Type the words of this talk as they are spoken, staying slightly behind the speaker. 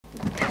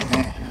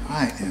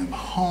I am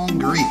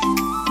hungry.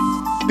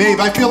 Babe,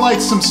 I feel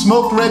like some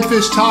smoked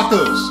redfish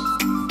tacos.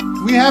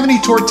 Do we have any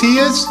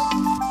tortillas?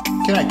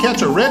 Can I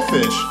catch a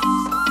redfish?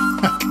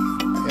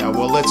 Yeah,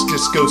 well, let's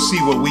just go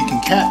see what we can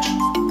catch.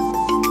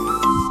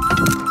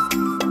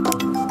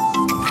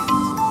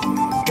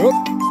 Oh,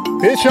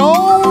 fish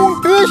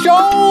on, fish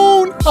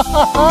on!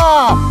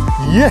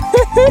 Yeah!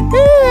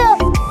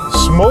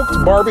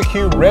 Smoked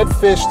barbecue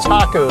redfish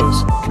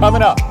tacos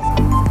coming up.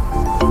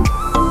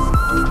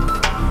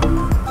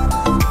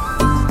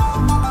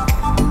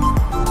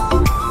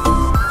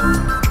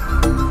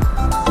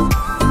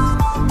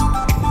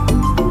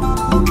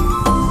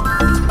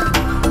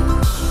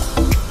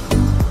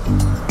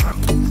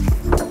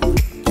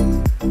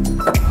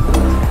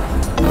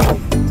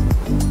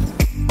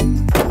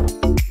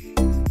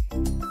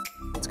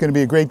 It's going to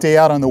be a great day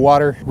out on the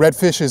water.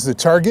 Redfish is the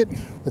target.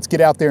 Let's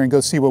get out there and go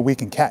see what we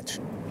can catch.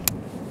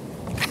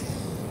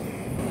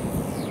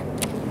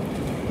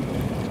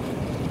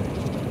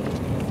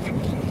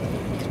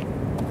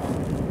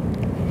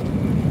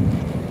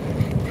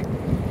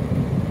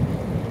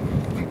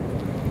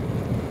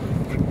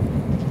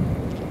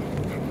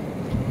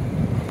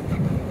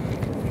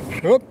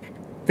 Oh,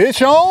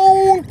 fish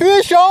on,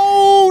 fish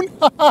on!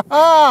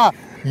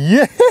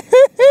 Yeah!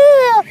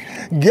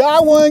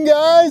 Got one,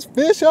 guys,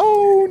 fish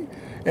on!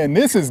 And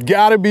this has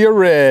gotta be a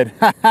red.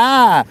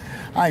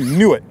 I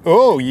knew it.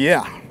 Oh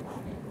yeah,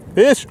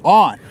 fish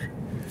on.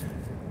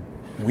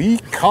 We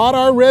caught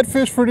our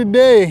redfish for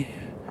today.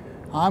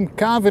 I'm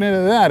confident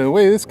of that. The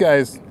way this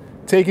guy's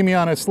taking me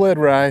on a sled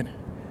ride.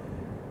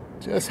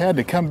 Just had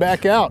to come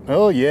back out.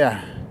 Oh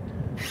yeah.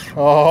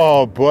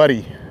 Oh,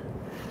 buddy.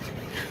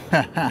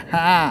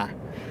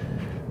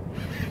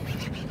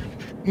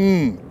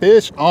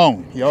 Fish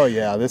on. Oh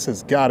yeah, this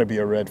has got to be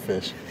a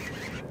redfish.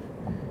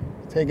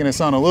 Taking us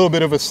on a little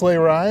bit of a sleigh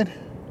ride.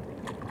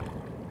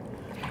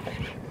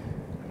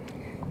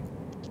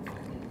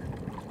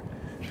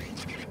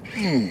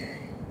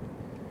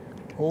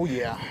 Oh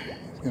yeah,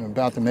 he's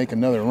about to make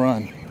another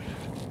run.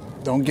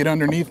 Don't get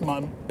underneath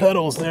my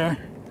pedals there.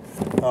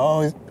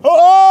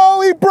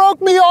 Oh, he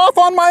broke me off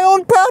on my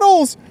own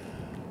pedals.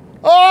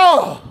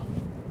 Oh,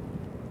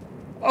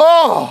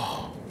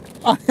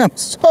 I am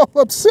so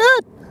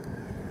upset.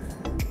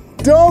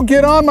 Don't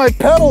get on my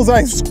pedals.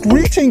 I'm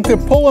screeching to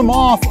pull him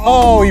off.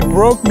 Oh, he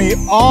broke me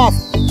off.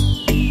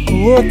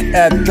 Look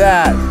at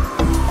that.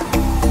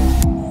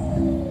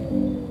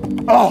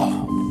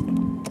 Oh,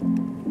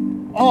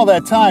 all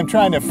that time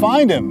trying to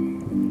find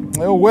him.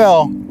 Oh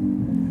well.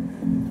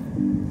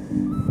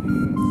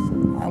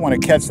 I want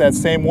to catch that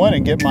same one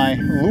and get my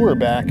lure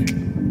back.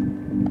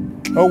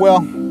 Oh well,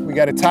 we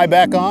got to tie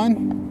back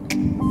on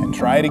and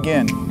try it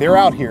again. They're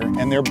out here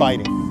and they're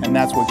biting, and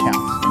that's what counts.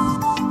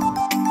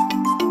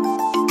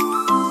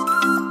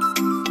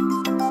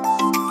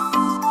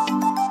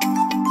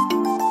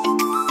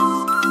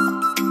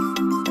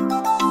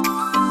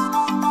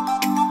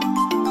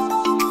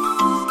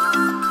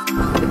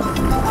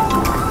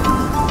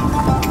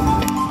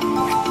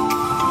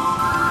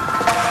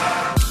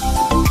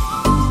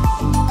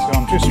 So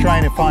I'm just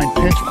trying to find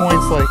pinch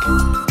points like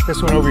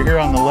this one over here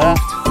on the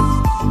left.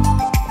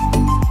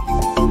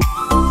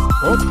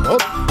 Oh,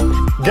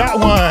 got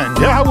one,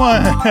 got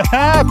one.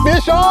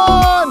 Fish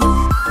on,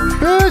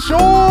 fish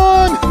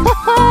on.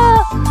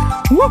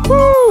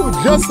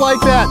 Woohoo, just like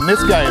that. And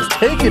this guy is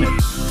taking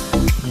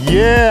it.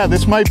 Yeah,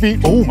 this might be,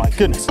 oh my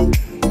goodness.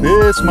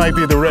 This might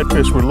be the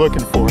redfish we're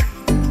looking for.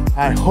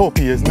 I hope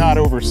he is not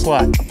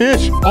overslapped.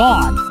 Fish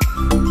on,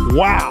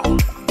 wow.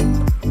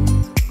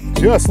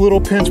 Just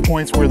little pinch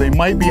points where they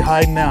might be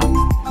hiding out.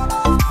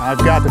 I've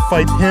got to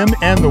fight him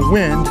and the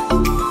wind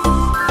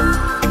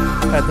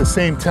at the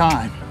same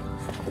time.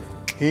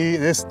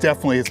 This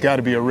definitely has got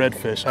to be a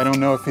redfish. I don't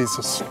know if he's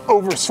a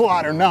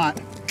overslot or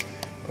not,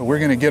 but we're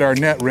gonna get our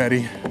net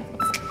ready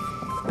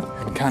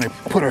and kind of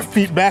put our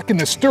feet back in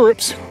the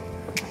stirrups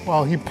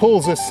while he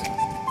pulls us.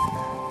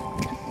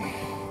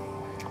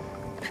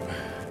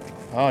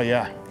 Oh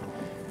yeah.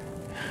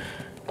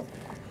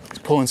 He's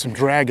pulling some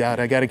drag out.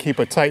 I got to keep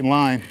a tight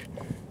line.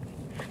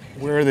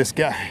 Where this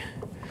guy?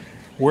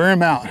 Wear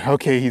him out.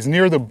 Okay, he's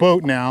near the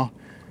boat now.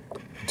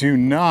 Do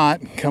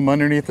not come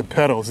underneath the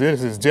pedals.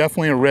 This is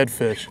definitely a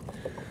redfish.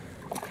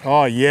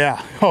 Oh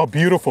yeah, oh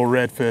beautiful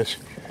redfish.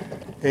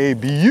 A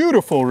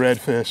beautiful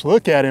redfish.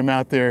 Look at him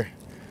out there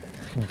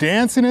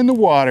dancing in the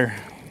water.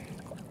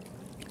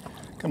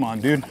 Come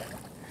on, dude.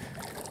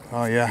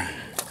 Oh yeah.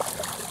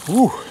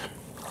 Woo.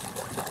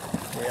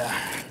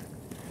 Yeah.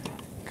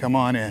 Come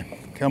on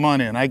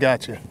in, I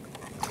got you.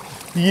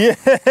 Yeah,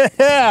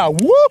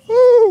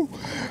 woohoo!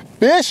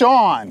 Fish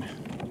on.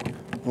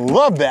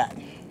 Love that.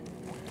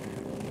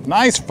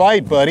 Nice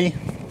fight, buddy.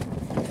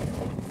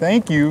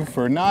 Thank you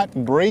for not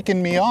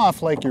breaking me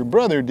off like your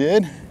brother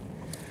did.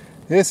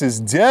 This is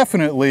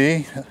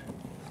definitely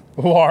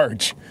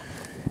large,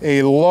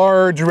 a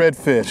large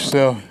redfish.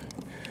 So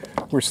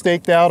we're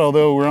staked out,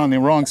 although we're on the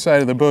wrong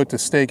side of the boat to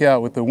stake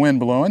out with the wind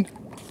blowing.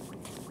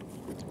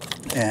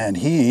 And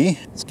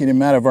let's get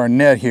him out of our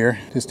net here.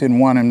 Just didn't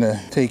want him to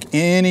take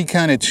any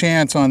kind of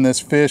chance on this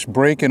fish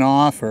breaking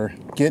off or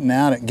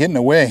getting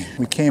away.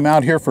 We came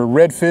out here for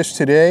redfish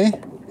today,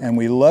 and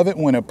we love it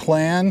when a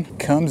plan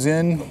comes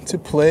in to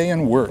play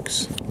and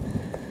works.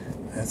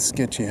 Let's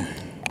get you.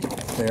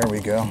 There we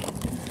go.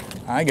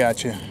 I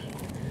got you.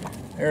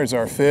 There's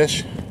our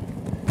fish.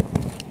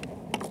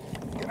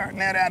 Get our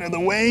net out of the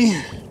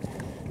way.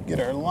 Get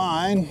our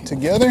line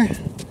together.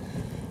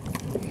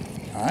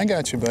 I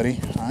got you, buddy.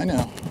 I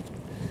know.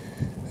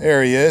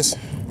 There he is.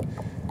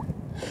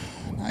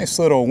 Nice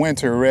little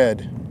winter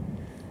red.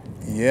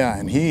 Yeah,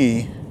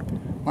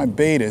 and my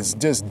bait is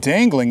just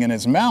dangling in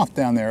his mouth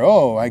down there.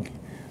 Oh,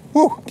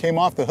 came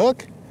off the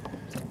hook.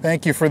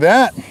 Thank you for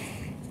that.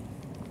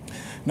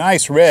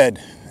 Nice red.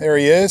 There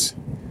he is.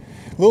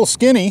 A little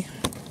skinny.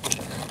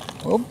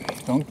 Oh,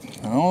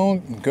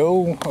 don't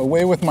go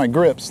away with my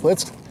grips.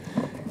 Let's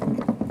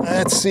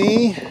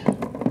see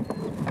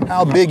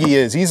how big he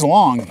is. He's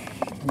long.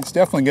 He's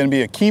definitely going to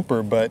be a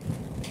keeper, but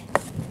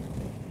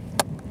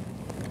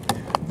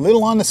a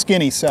little on the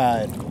skinny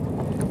side.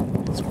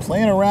 He's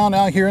playing around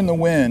out here in the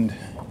wind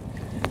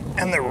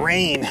and the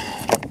rain.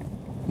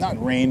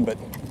 Not rain, but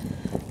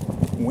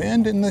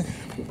wind in the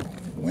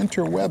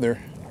winter weather.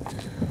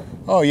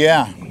 Oh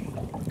yeah,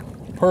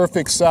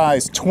 perfect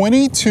size,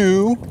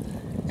 22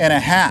 and a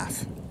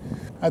half.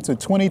 That's a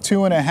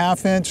 22 and a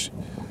half inch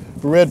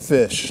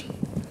redfish.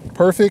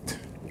 Perfect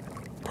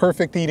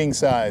eating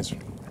size.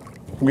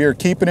 We are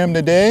keeping him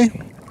today.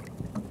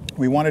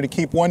 We wanted to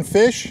keep one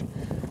fish.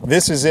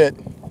 This is it.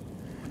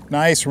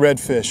 Nice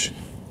redfish.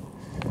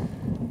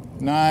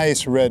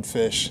 Nice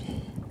redfish.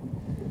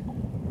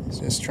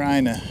 Just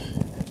trying to,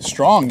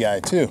 strong guy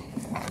too.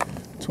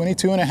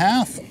 22 and a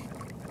half.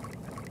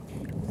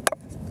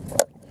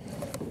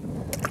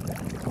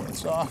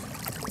 It's off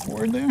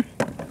forward there.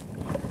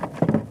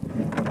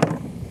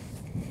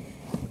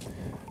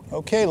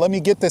 Okay, let me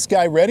get this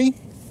guy ready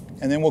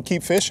and then we'll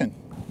keep fishing.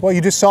 Well,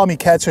 you just saw me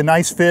catch a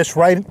nice fish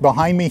right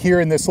behind me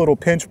here in this little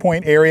pinch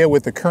point area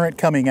with the current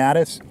coming at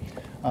us.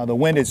 The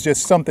wind is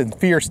just something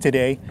fierce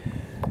today.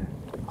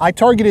 I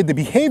targeted the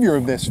behavior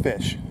of this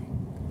fish.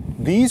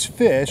 These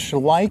fish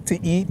like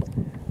to eat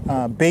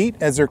bait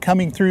as they're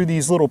coming through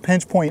these little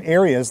pinch point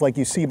areas like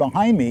you see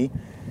behind me,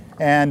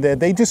 and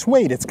they just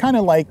wait. It's kind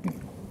of like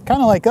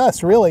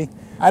us, really.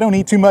 I don't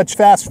eat too much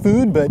fast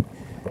food, but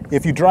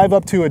if you drive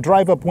up to a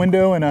drive-up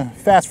window in a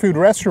fast food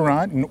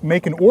restaurant and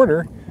make an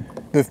order,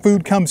 the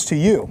food comes to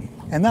you.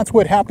 And that's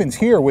what happens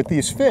here with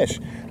these fish.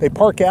 They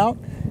park out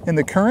in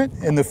the current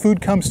and the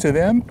food comes to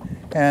them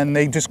and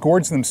they just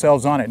gorge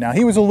themselves on it. Now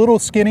he was a little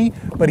skinny,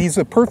 but he's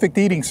a perfect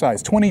eating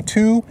size.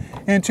 22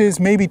 inches,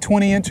 maybe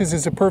 20 inches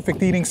is a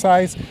perfect eating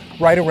size,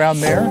 right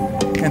around there.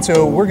 And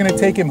so we're gonna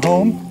take him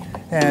home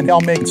and I'll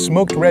make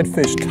smoked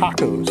redfish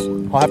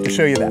tacos. I'll have to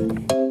show you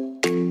that.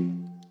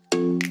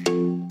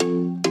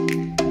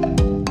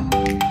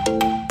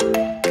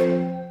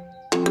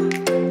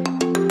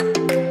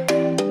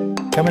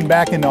 Coming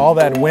back into all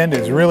that wind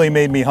has really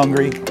made me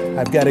hungry.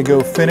 I've got to go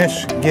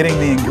finish getting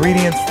the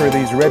ingredients for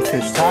these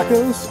redfish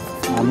tacos.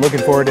 I'm looking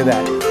forward to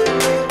that.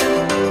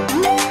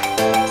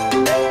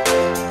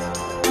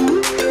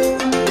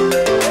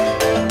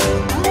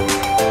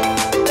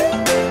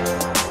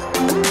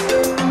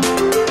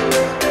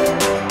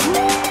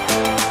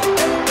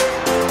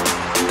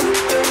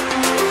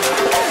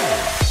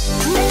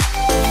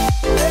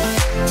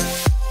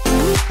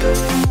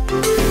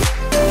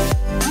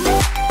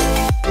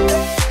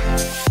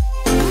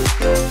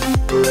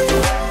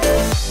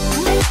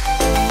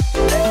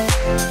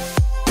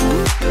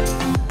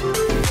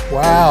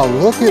 Wow,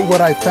 look at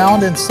what I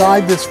found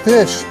inside this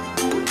fish.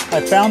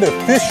 I found a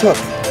fish hook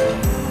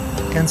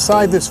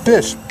inside this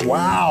fish.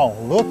 Wow,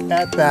 look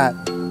at that.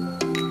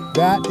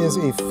 That is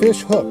a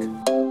fish hook.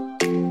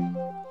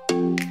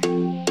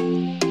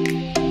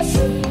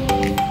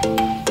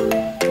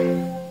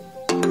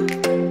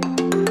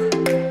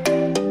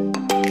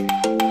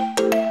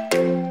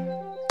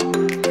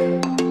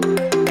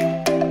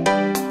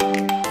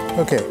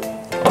 Okay,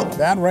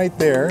 that right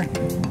there,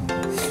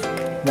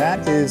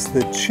 that is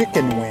the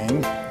chicken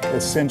wing,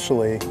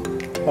 essentially,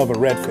 of a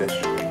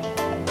redfish.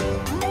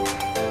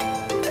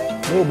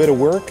 A little bit of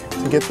work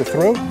to get the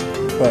throat,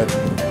 but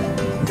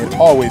it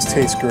always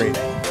tastes great.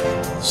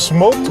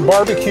 Smoked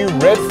barbecue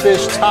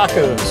redfish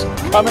tacos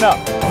coming up.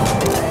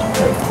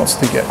 What else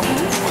to get?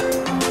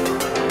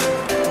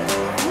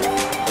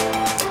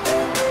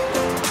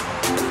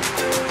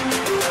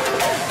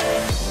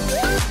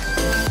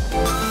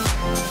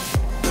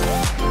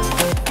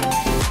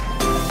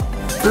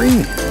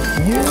 Free.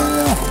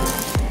 Yeah,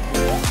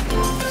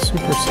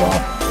 super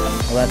soft.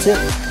 Well, that's it,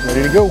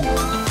 ready to go.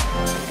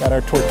 Got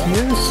our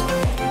tortillas,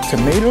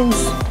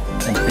 tomatoes,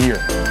 and beer.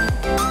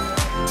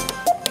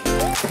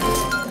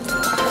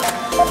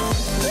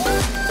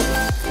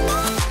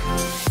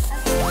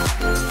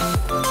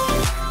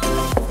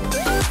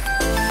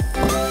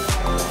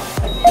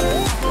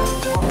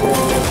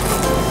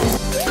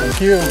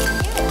 Thank you.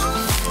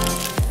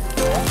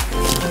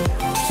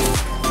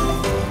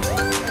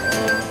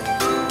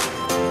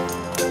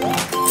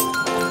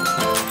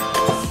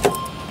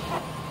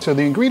 So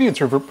the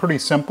ingredients are pretty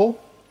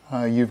simple.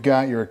 You've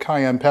got your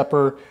cayenne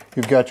pepper,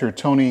 you've got your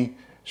Tony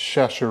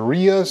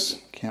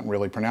Chachereas, can't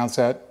really pronounce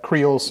that,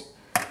 Creole's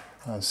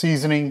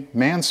seasoning,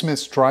 Man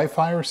Smith's dry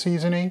fire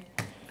seasoning,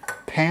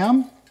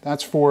 Pam,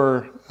 that's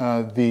for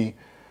the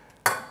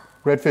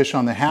redfish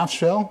on the half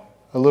shell,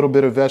 a little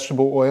bit of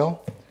vegetable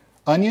oil,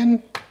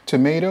 onion,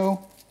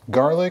 tomato,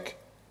 garlic,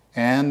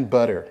 and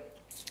butter.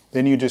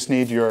 Then you just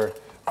need your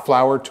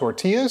flour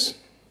tortillas,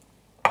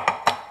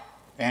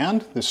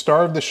 and the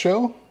star of the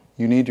show,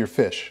 you need your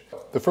fish.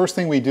 The first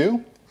thing we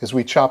do is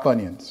we chop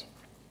onions.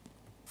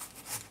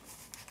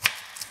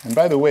 And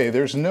by the way,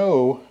 there's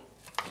no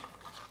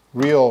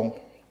real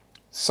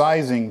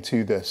sizing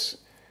to this.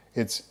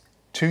 It's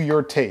to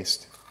your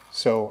taste.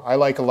 So I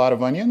like a lot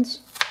of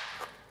onions,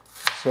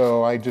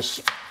 so I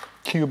just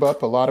cube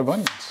up a lot of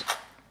onions.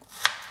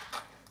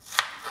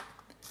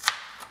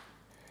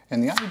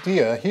 And the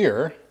idea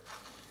here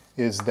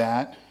is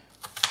that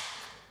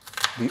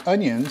the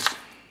onions,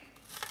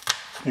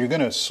 you're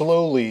going to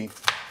slowly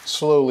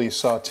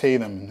saute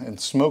them and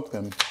smoke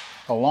them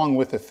along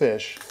with the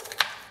fish,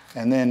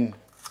 and then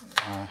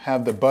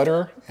have the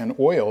butter and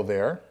oil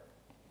there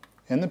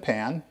in the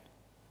pan,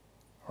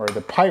 or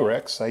the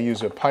Pyrex. I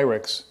use a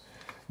Pyrex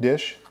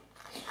dish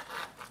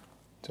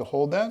to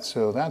hold that,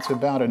 so that's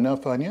about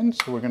enough onion.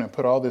 So we're going to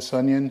put all this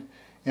onion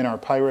in our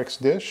Pyrex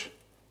dish.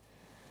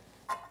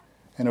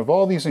 And of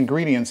all these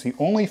ingredients, the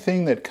only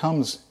thing that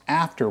comes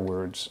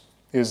afterwards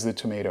is the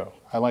tomato.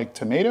 I like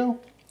tomato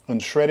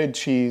and shredded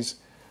cheese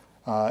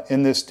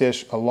in this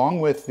dish,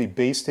 along with the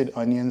basted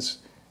onions,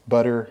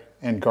 butter,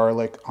 and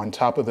garlic on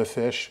top of the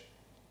fish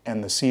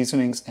and the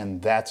seasonings,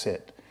 and that's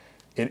it.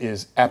 It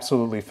is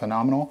absolutely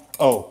phenomenal.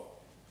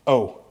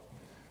 Oh,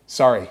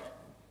 sorry.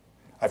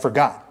 I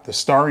forgot the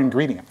star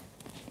ingredient.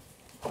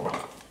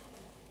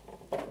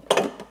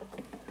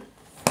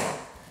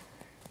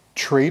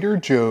 Trader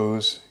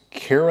Joe's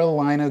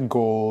Carolina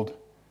Gold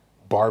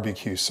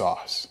barbecue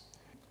sauce.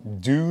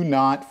 Do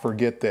not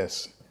forget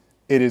this.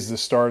 It is the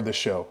star of the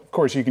show. Of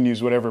course, you can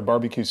use whatever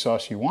barbecue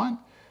sauce you want,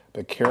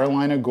 but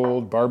Carolina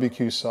Gold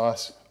barbecue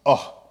sauce,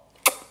 oh,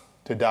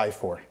 to die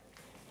for.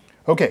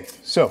 Okay,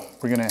 so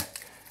we're gonna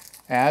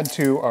add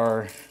to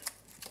our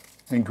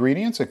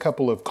ingredients a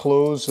couple of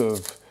cloves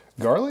of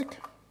garlic.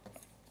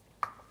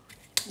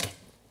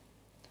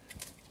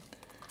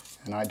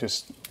 And I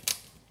just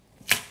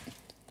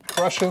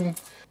crush them.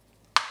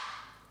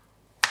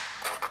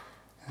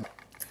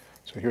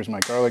 So here's my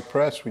garlic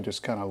press. We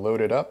just kind of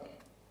load it up,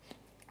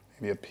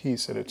 maybe a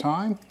piece at a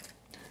time.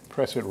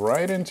 Press it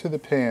right into the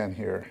pan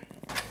here.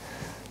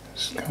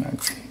 Just kind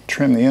of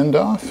trim the end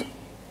off.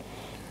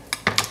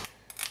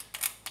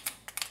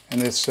 And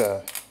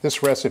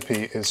this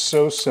recipe is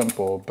so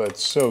simple, but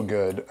so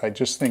good. I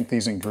just think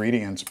these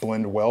ingredients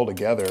blend well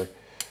together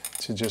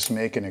to just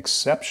make an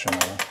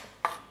exceptional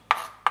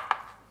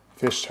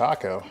fish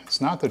taco. It's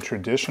not the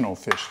traditional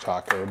fish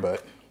taco,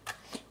 but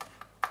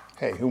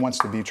hey, who wants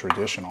to be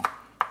traditional?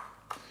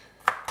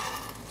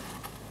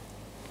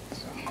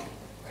 So,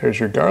 there's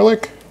your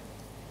garlic.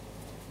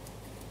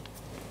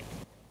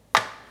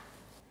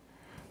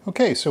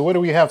 Okay, so what do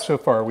we have so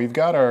far? We've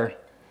got our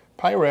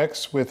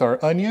Pyrex with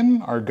our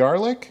onion, our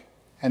garlic,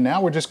 and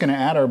now we're just going to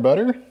add our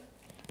butter,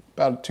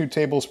 about 2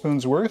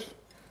 tablespoons worth,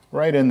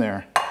 right in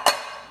there.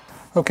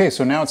 Okay,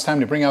 so now it's time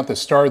to bring out the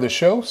star of the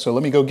show, so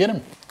let me go get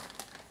him.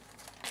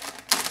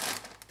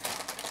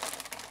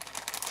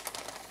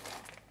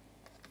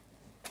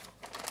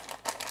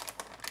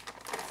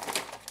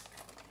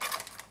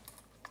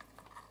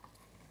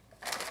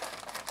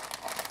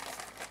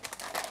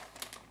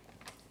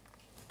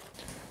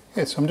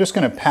 Okay, so I'm just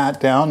going to pat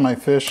down my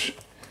fish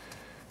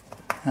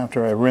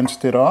after I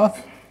rinsed it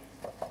off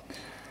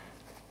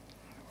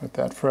with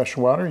that fresh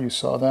water. You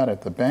saw that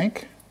at the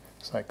bank,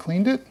 so I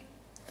cleaned it.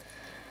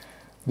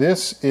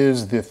 This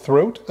is the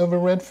throat of a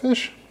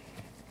redfish.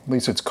 At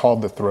least it's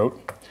called the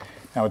throat.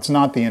 Now, it's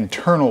not the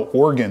internal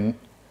organ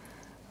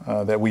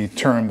that we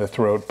term the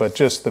throat, but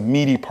just the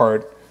meaty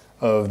part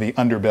of the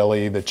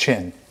underbelly, the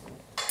chin.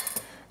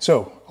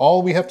 So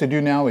all we have to do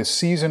now is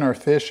season our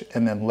fish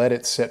and then let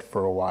it sit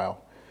for a while.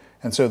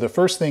 And so the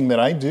first thing that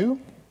I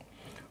do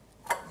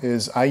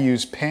is I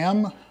use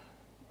Pam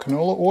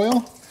canola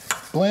oil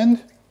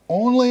blend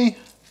only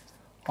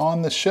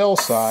on the shell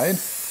side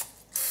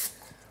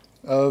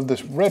of the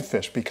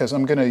redfish, because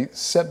I'm going to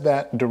set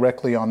that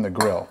directly on the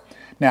grill.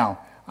 Now,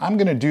 I'm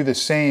going to do the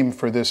same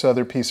for this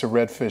other piece of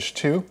redfish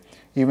too,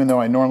 even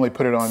though I normally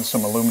put it on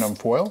some aluminum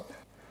foil,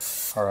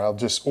 or I'll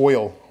just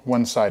oil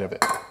one side of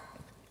it.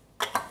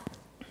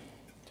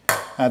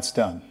 That's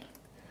done.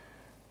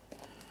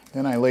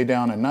 Then I lay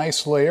down a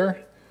nice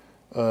layer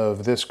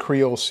of this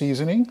Creole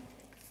seasoning.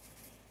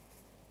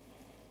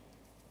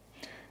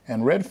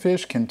 And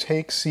redfish can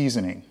take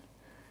seasoning.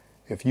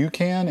 If you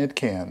can, it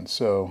can.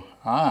 So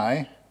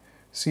I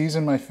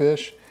season my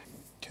fish.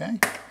 Okay.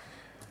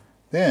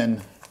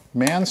 Then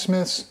Man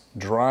Smith's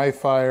dry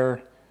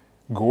fire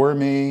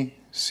gourmet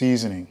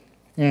seasoning.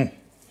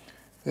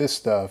 This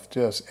stuff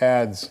just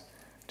adds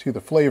to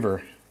the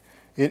flavor.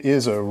 It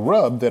is a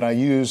rub that I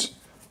use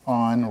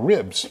on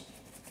ribs.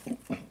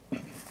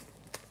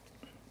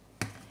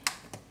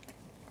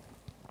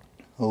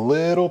 A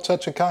little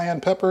touch of cayenne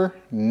pepper,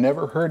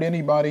 never hurt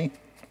anybody.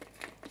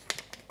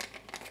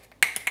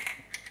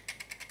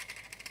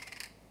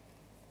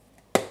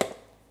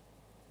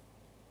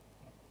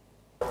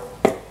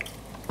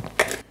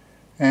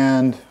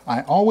 And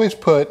I always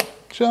put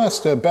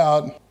just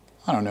about,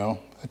 I don't know,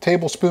 a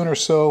tablespoon or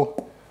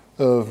so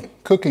of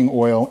cooking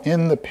oil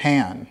in the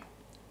pan.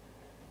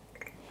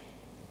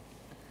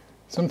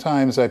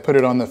 Sometimes I put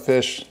it on the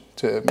fish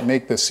to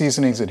make the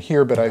seasonings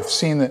adhere, but I've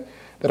seen that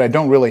I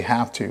don't really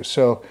have to.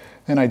 So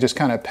then I just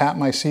kind of pat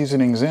my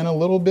seasonings in a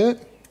little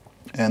bit.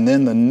 And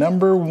then the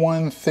number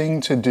one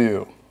thing to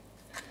do,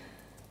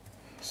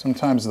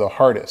 sometimes the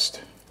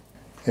hardest,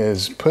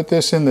 is put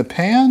this in the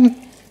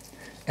pan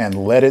and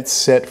let it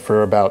sit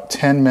for about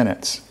 10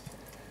 minutes.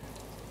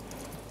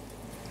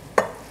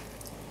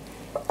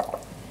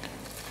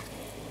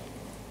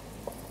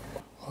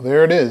 Well,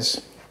 there it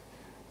is.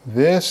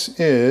 This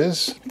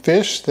is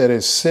fish that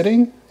is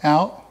sitting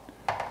out,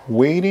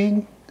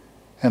 waiting,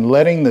 and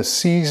letting the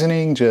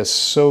seasoning just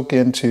soak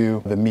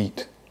into the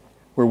meat.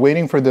 We're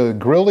waiting for the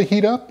grill to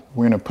heat up.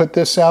 We're gonna put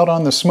this out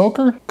on the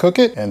smoker, cook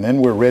it, and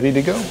then we're ready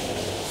to go.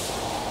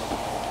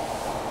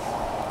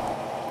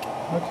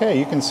 Okay,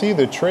 you can see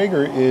the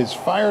Traeger is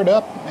fired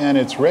up and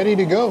it's ready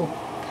to go.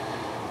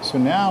 So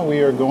now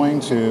we are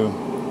going to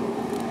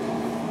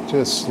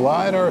just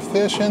slide our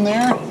fish in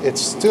there.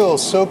 It's still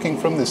soaking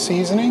from the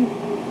seasoning.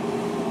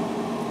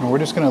 And we're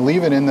just gonna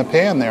leave it in the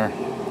pan there.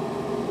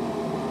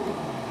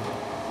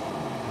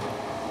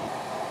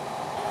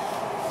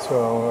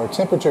 So our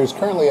temperature is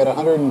currently at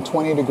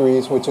 120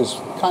 degrees, which is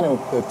kind of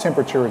the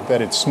temperature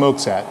that it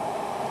smokes at.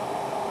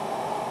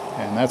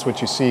 And that's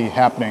what you see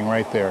happening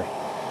right there.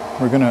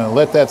 We're gonna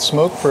let that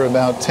smoke for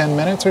about 10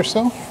 minutes or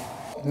so.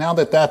 Now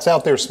that that's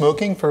out there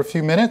smoking for a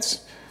few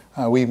minutes,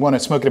 we wanna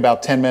smoke it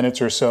about 10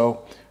 minutes or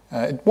so.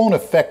 It won't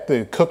affect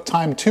the cook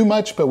time too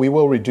much, but we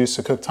will reduce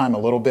the cook time a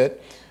little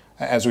bit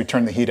as we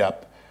turn the heat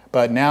up.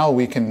 But now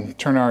we can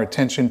turn our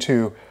attention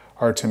to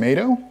our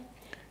tomato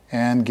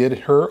and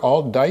get her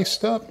all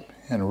diced up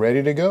and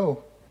ready to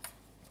go.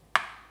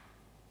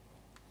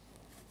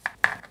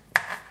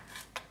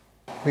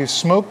 We've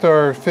smoked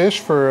our fish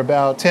for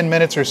about 10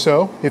 minutes or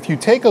so. If you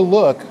take a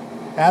look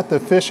at the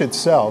fish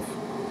itself,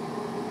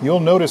 you'll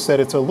notice that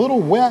it's a little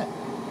wet.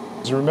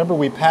 Remember,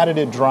 we patted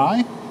it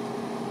dry,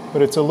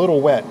 but it's a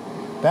little wet.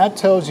 That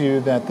tells you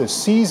that the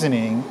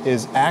seasoning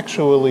is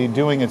actually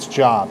doing its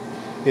job.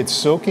 It's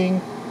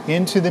soaking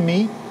into the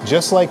meat,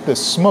 just like the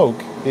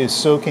smoke is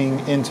soaking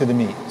into the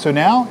meat. So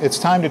now it's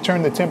time to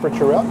turn the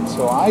temperature up.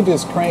 So I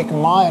just crank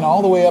mine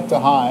all the way up to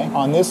high.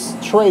 On this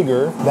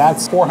Traeger,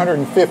 that's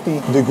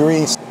 450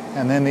 degrees.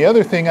 And then the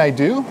other thing I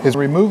do is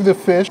remove the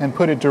fish and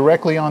put it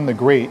directly on the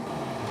grate.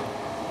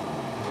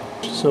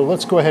 So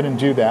let's go ahead and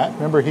do that.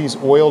 Remember, he's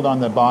oiled on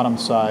the bottom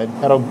side.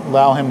 That'll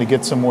allow him to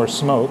get some more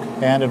smoke,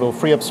 and it'll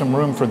free up some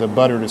room for the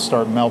butter to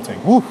start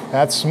melting. Woo,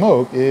 that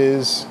smoke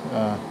is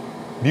a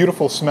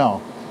beautiful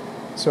smell.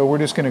 So we're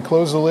just gonna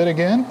close the lid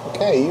again.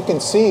 Okay, you can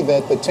see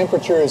that the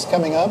temperature is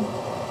coming up.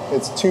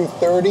 It's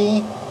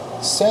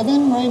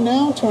 237 right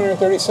now,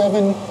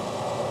 237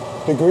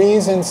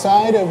 degrees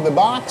inside of the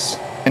box.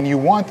 And you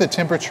want the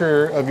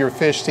temperature of your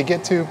fish to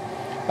get to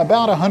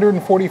about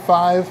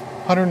 145,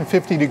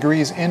 150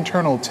 degrees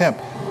internal temp.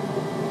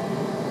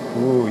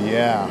 Ooh,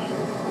 yeah.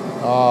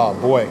 Oh,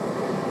 boy.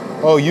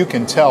 Oh, you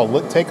can tell.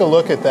 Look, take a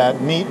look at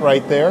that meat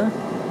right there.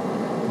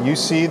 You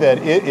see that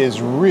it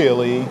is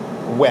really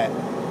wet.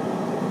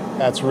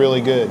 That's really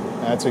good.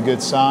 That's a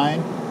good sign.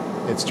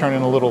 It's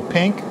turning a little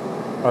pink.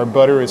 Our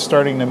butter is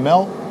starting to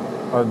melt.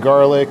 Our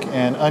garlic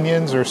and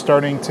onions are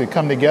starting to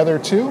come together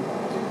too.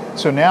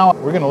 So now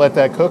we're gonna let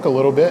that cook a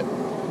little bit.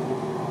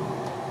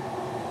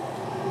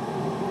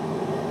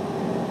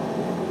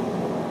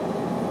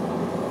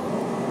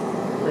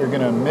 We're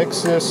gonna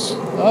mix this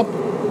up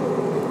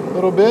a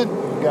little bit.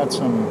 We've got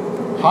some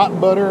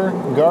hot butter,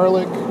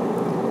 garlic,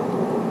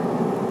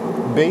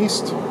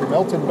 based,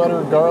 melted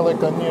butter,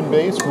 garlic, onion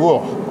based. Whoa,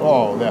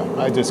 oh,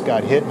 I just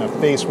got hit in the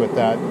face with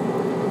that.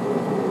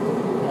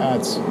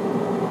 That's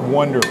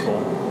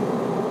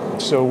wonderful.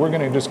 So we're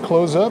gonna just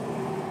close up,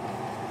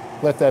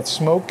 let that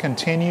smoke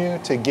continue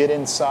to get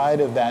inside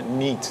of that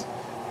meat.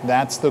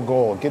 That's the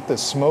goal. Get the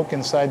smoke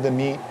inside the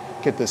meat,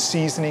 get the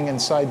seasoning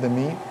inside the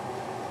meat,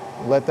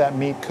 let that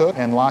meat cook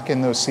and lock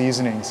in those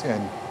seasonings,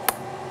 and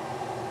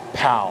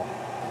pow,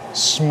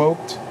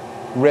 smoked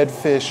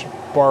redfish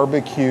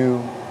barbecue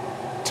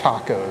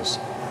tacos.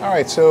 All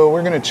right, so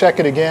we're gonna check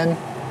it again.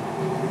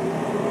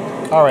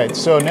 All right,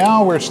 so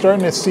now we're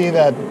starting to see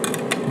that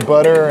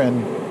butter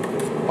and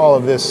all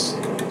of this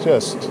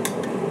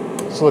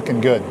it's looking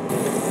good.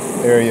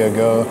 There you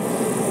go.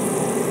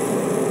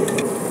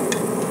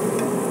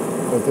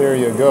 But there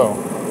you go.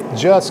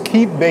 Just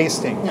keep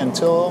basting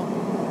until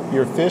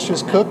your fish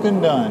is cooked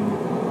and done.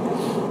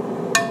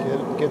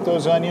 Get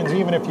those onions,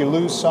 even if you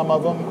lose some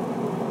of them,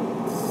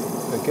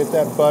 but get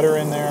that butter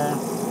in there.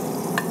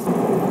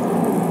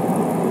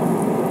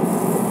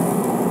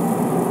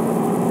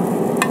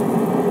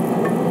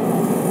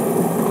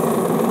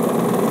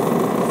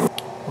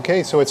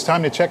 Okay, so it's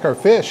time to check our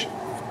fish.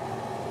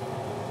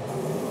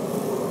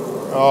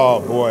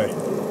 Oh boy.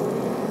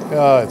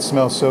 Oh, it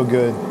smells so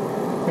good.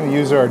 I'm gonna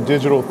use our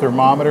digital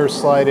thermometer,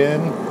 slide in,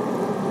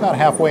 about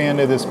halfway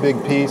into this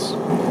big piece.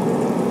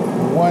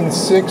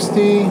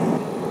 160,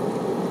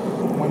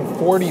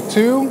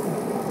 142.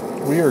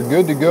 We are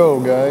good to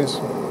go, guys.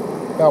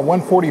 About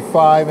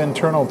 145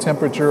 internal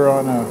temperature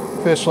on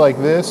a fish like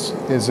this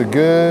is a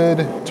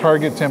good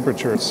target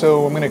temperature.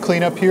 So I'm gonna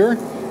clean up here,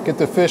 get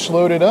the fish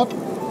loaded up,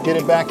 get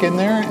it back in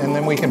there, and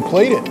then we can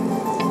plate it.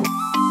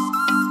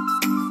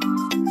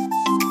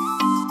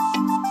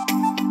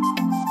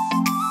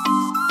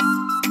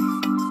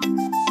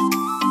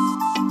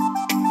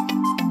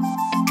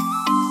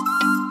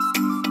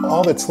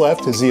 All that's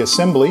left is the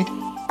assembly,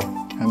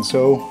 and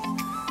so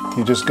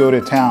you just go to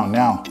town.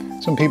 Now,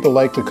 some people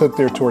like to cook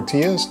their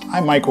tortillas.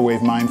 I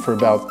microwave mine for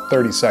about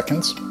 30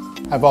 seconds.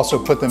 I've also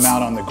put them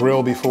out on the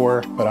grill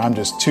before, but I'm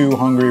just too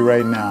hungry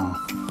right now.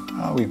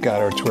 We've got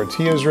our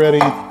tortillas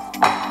ready.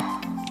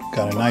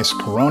 Got a nice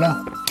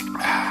Corona.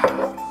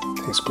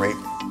 Tastes great.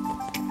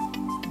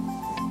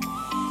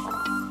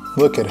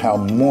 Look at how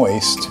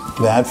moist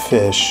that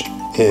fish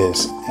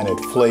is, and it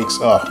flakes.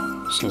 Oh,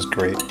 this is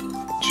great.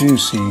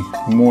 Juicy,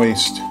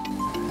 moist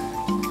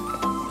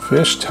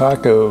fish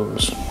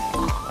tacos.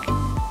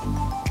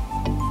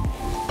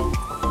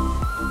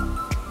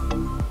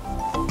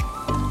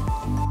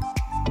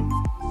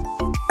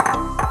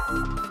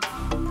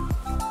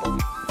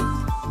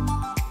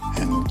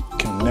 And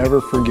can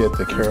never forget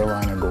the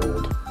Carolina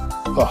Gold.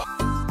 Oh.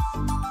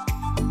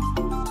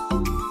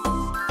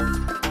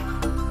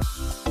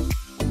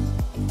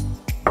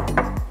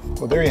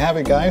 Well, there you have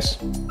it, guys.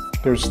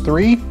 There's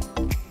 3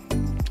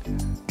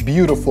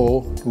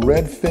 beautiful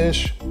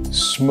redfish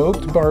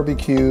smoked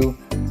barbecue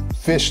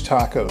fish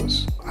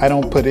tacos. I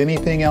don't put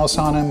anything else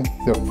on them.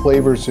 The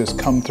flavors just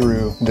come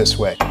through this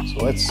way.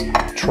 So let's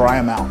try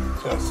them out.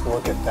 Just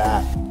look at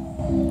that.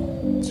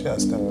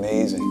 Just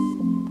amazing.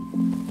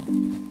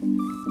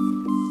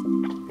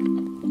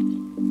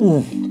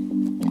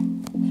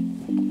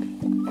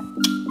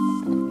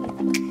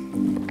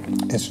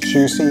 It's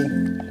juicy,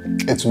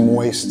 it's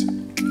moist,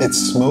 it's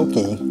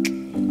smoky,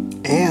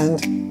 and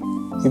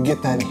you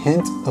get that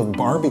hint of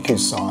barbecue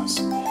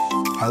sauce.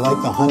 I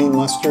like the honey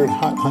mustard,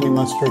 hot honey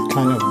mustard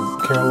kind of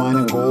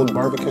Carolina Gold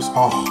barbecue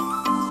sauce.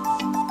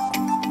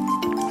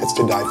 Oh, it's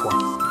to die for.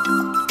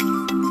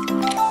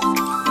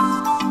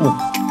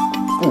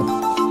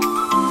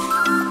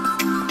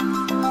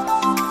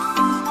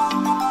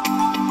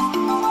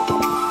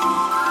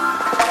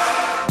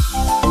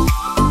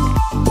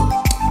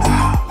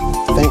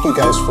 Thank you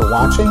guys for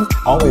watching.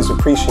 Always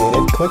appreciate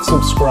it. Click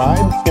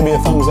subscribe, give me a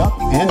thumbs up,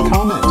 and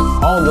comment.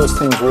 All of those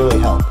things really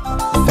help.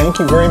 Thank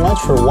you very much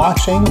for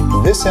watching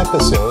this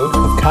episode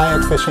of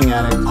Kayak Fishing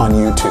Addict on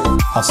YouTube.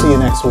 I'll see you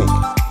next week.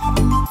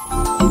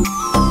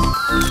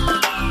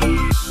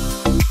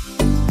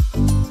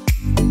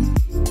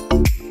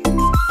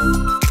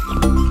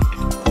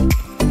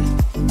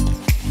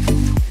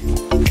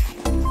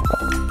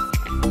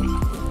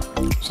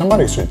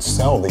 Somebody should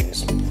sell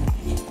these.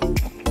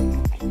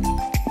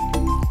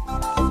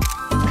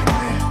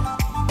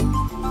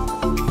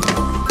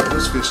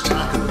 Those fish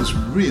tacos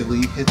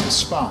really hit the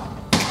spot.